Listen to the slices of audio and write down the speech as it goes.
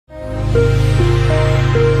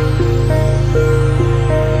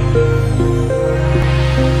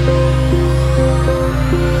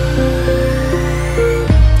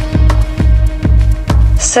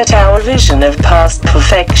vision of past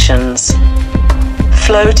perfections,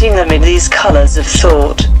 floating amid these colors of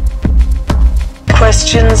thought.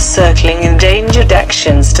 Questions circling endangered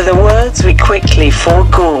actions to the words we quickly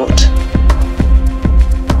forgot.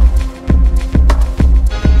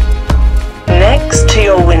 Next to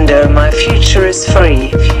your window my future is free.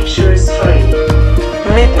 Future is free.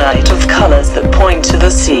 Midnight of colors that point to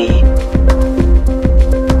the sea.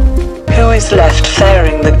 Who is left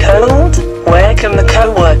faring the cold? Where can the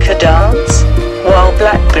co-worker dance? While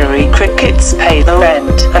blackberry crickets pay the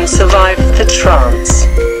rent and survive the trance.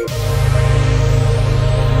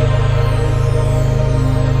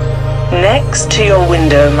 Next to your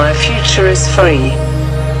window my future is free.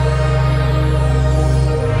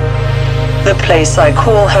 The place I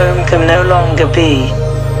call home can no longer be.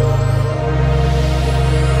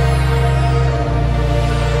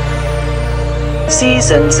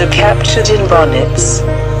 Seasons are captured in bonnets,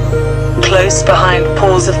 close behind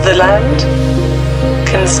paws of the land.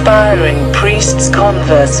 Conspiring priests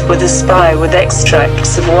converse with a spy with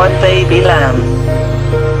extracts of one baby lamb.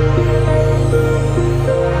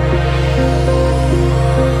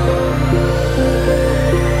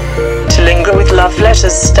 To linger with love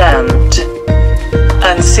letters stamped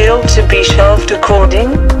and sealed to be shelved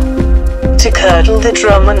according. To curdle the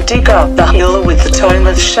drum and dig up the hill with the tome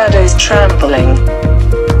of shadows trampling.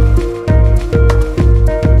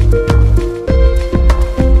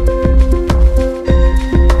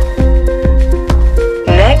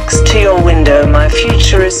 Next to your window my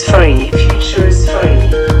future is free. Future is free.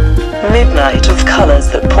 Midnight of colors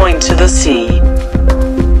that point to the sea.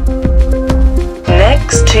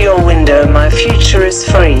 Next to your window my future is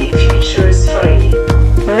free. Future is free.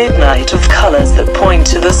 Midnight of colors that point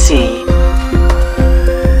to the sea.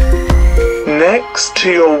 Next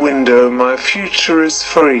to your window my future is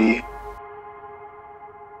free.